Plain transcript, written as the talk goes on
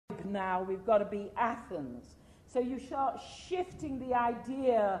now, we've got to be Athens. So you start shifting the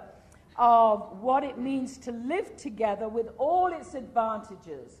idea of what it means to live together with all its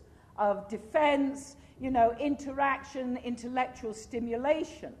advantages of defense, interaction, intellectual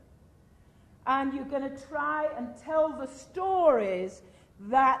stimulation. And you're going to try and tell the stories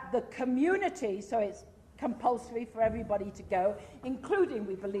that the community, so it's compulsory for everybody to go, including,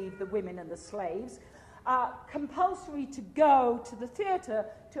 we believe, the women and the slaves, compulsory to go to the theatre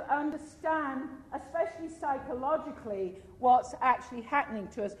to understand, especially psychologically, what's actually happening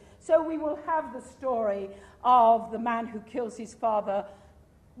to us. So we will have the story of the man who kills his father,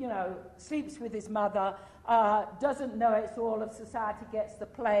 sleeps with his mother, doesn't know it's all of society, gets the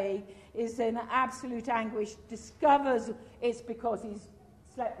plague, is in absolute anguish, discovers it's because he's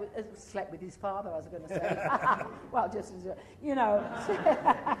slept with his father, I was going to say. Well, just as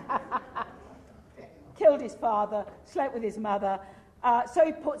killed his father, slept with his mother. So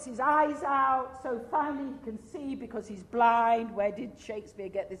he puts his eyes out, so finally he can see because he's blind. Where did Shakespeare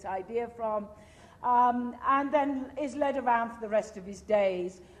get this idea from? And then is led around for the rest of his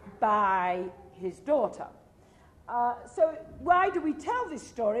days by his daughter. So why do we tell this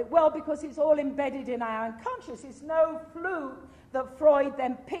story? Well, because it's all embedded in our unconscious. It's no fluke that Freud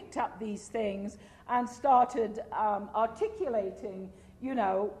then picked up these things and started articulating,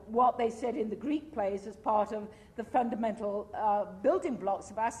 what they said in the Greek plays as part of the fundamental building blocks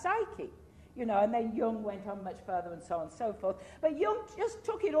of our psyche. And then Jung went on much further and so on and so forth. But Jung just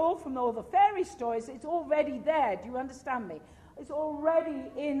took it all from all the fairy stories. It's already there. Do you understand me? It's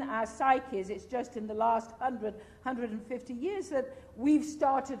already in our psyches. It's just in the last 150 years that we've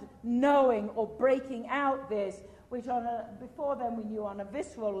started knowing or breaking out this, which before then we knew on a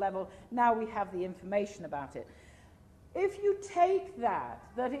visceral level. Now we have the information about it. If you take that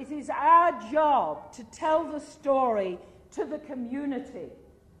it is our job to tell the story to the community,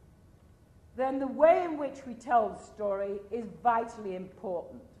 then the way in which we tell the story is vitally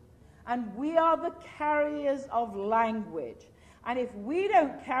important. And we are the carriers of language. And if we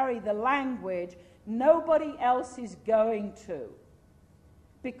don't carry the language, nobody else is going to.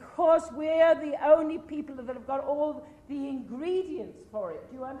 Because we're the only people that have got all the ingredients for it.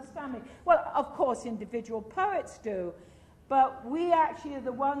 Do you understand me? Well, of course, individual poets do. But we actually are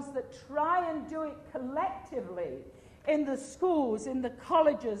the ones that try and do it collectively in the schools, in the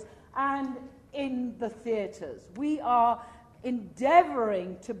colleges, and in the theatres. We are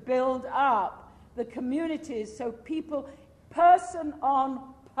endeavoring to build up the communities so people, person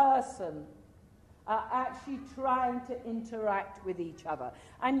on person, are actually trying to interact with each other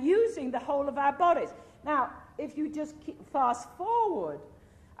and using the whole of our bodies. Now, if you just fast forward,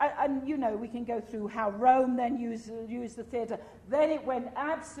 and we can go through how Rome then used the theatre. Then it went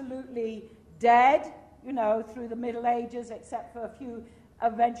absolutely dead, through the Middle Ages, except for a few.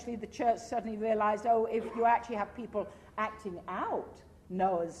 Eventually the church suddenly realized, if you actually have people acting out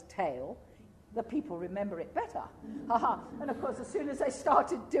Noah's tale, the people remember it better. And of course, as soon as they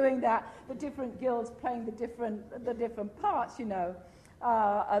started doing that, the different guilds playing the different parts,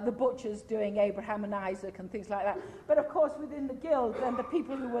 the butchers doing Abraham and Isaac and things like that. But of course, within the guild, then the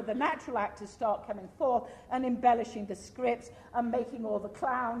people who were the natural actors start coming forth and embellishing the scripts and making all the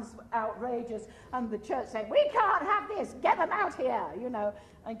clowns outrageous. And the church saying, we can't have this, get them out here,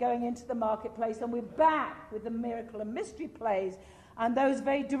 and going into the marketplace. And we're back with the miracle and mystery plays and those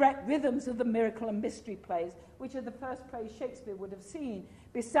very direct rhythms of the miracle and mystery plays, which are the first plays Shakespeare would have seen,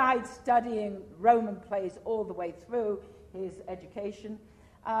 besides studying Roman plays all the way through his education.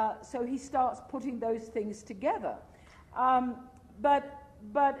 So he starts putting those things together.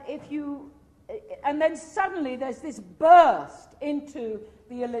 But if you... And then suddenly there's this burst into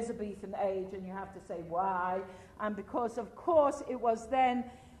the Elizabethan age, and you have to say why. And because, of course, it was then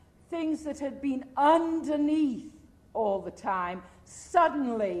things that had been underneath all the time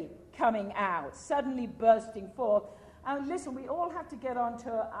suddenly coming out, suddenly bursting forth. And listen, we all have to get on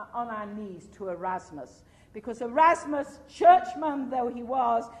our knees to Erasmus. Because Erasmus, churchman though he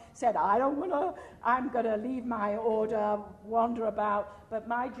was, said, I'm going to leave my order, wander about, but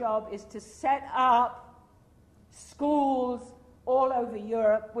my job is to set up schools all over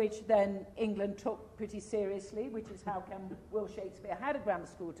Europe, which then England took pretty seriously, which is how Will Shakespeare had a grammar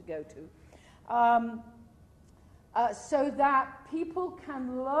school to go to, so that people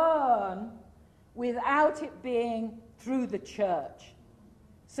can learn without it being through the church.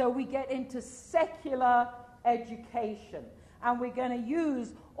 So we get into secular education, and we're going to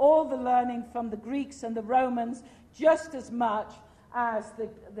use all the learning from the Greeks and the Romans just as much as the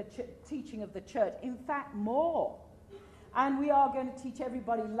teaching of the church. In fact, more. And we are going to teach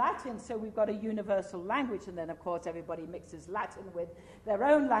everybody Latin, so we've got a universal language, and then, of course, everybody mixes Latin with their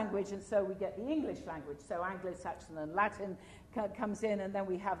own language, and so we get the English language. So Anglo-Saxon and Latin comes in, and then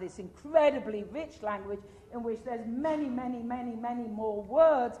we have this incredibly rich language in which there's many, many, many, many more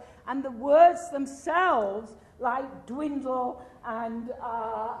words, and the words themselves, like dwindle and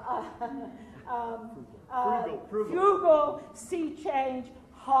frugal, sea change,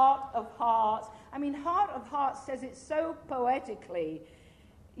 heart of hearts. I mean, heart of hearts says it so poetically,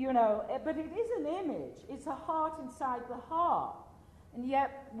 you know, but it is an image. It's a heart inside the heart. And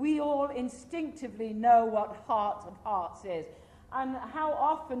yet we all instinctively know what heart of hearts is. And how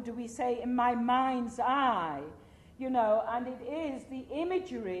often do we say, in my mind's eye, you know, and it is the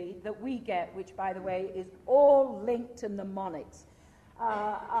imagery that we get, which, by the way, is all linked to mnemonics,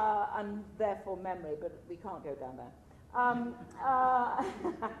 and therefore memory, but we can't go down there. I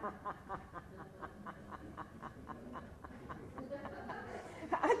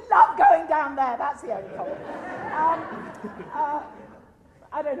love going down there, that's the only problem.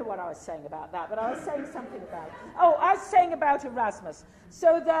 I don't know what I was saying about that, but I was saying something about it. Oh, I was saying about Erasmus.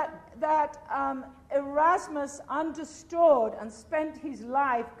 So that Erasmus understood and spent his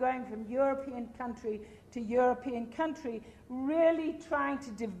life going from European country to European country, really trying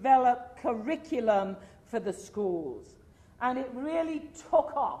to develop curriculum for the schools. And it really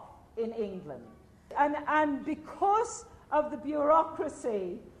took off in England. And because of the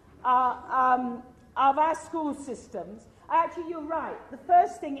bureaucracy of our school systems, actually, you're right. The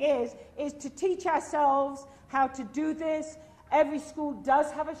first thing is to teach ourselves how to do this. Every school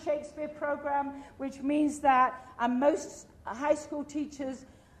does have a Shakespeare program, which means that most high school teachers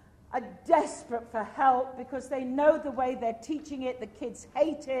are desperate for help because they know the way they're teaching it, the kids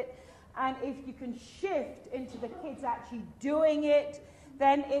hate it, and if you can shift into the kids actually doing it,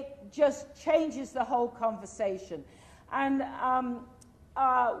 then it just changes the whole conversation. And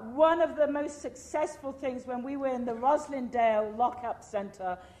one of the most successful things when we were in the Roslindale Lockup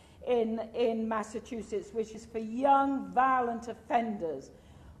Center in Massachusetts, which is for young violent offenders,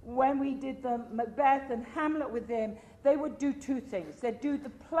 when we did the Macbeth and Hamlet with them, they would do two things. They'd do the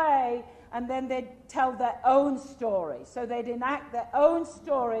play, and then they'd tell their own story. So they'd enact their own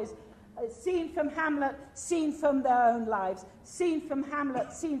stories, scene from Hamlet, scene from their own lives, scene from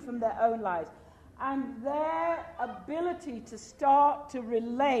Hamlet, scene from their own lives. And their ability to start to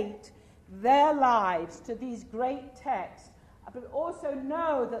relate their lives to these great texts, but also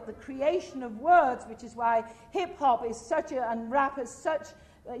know that the creation of words, which is why hip-hop is such a, and rap is such,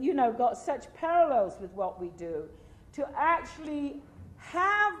 you know, got such parallels with what we do, to actually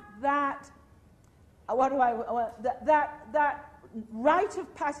have that, that rite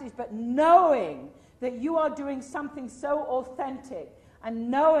of passage, but knowing that you are doing something so authentic, and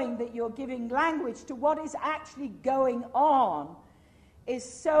knowing that you're giving language to what is actually going on is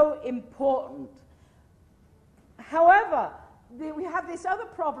so important. However, we have this other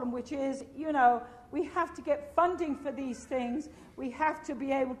problem, which is, you know, we have to get funding for these things. We have to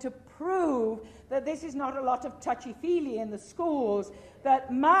be able to prove that this is not a lot of touchy-feely in the schools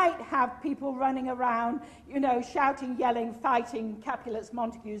that might have people running around, you know, shouting, yelling, fighting, Capulets,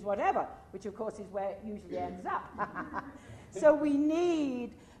 Montagues, whatever, which, of course, is where it usually ends up. So we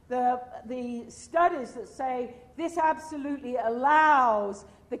need the studies that say this absolutely allows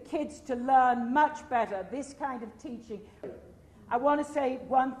the kids to learn much better, this kind of teaching. I want to say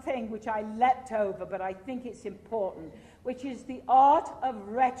one thing which I leapt over, but I think it's important, which is the art of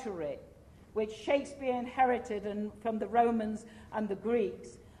rhetoric, which Shakespeare inherited from the Romans and the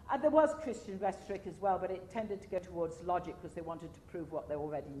Greeks. And there was Christian rhetoric as well, but it tended to go towards logic because they wanted to prove what they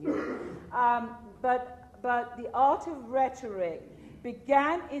already knew. But the art of rhetoric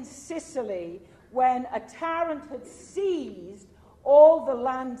began in Sicily when a tyrant had seized all the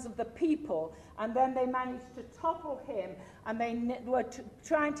lands of the people, and then they managed to topple him, and they were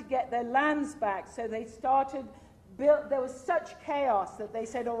trying to get their lands back, so they started, there was such chaos that they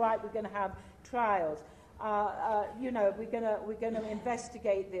said, all right, we're going to have trials. You know, we're going to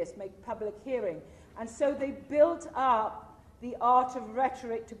investigate this, make public hearing. And so they built up the art of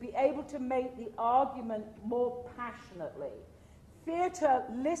rhetoric to be able to make the argument more passionately. Theatre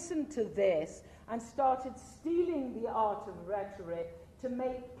listened to this and started stealing the art of rhetoric to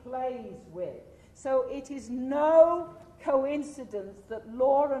make plays with. So it is no coincidence that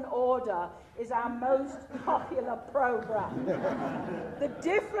Law and Order is our most popular program. The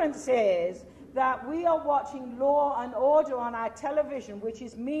difference is that we are watching Law and Order on our television, which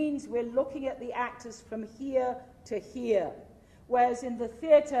means we're looking at the actors from here to here. Whereas in the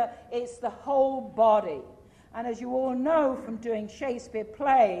theatre, it's the whole body. And as you all know from doing Shakespeare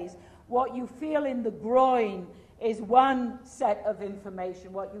plays, what you feel in the groin is one set of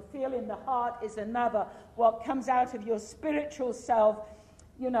information. What you feel in the heart is another. What comes out of your spiritual self,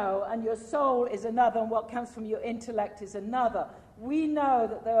 and your soul is another, and what comes from your intellect is another. We know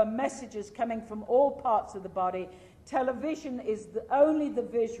that there are messages coming from all parts of the body. Television is only the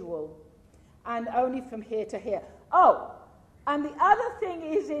visual, and only from here to here. Oh, and the other thing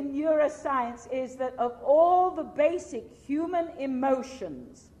is in neuroscience is that of all the basic human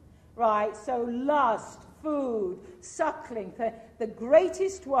emotions, right, so lust, food, suckling, the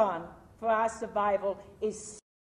greatest one for our survival is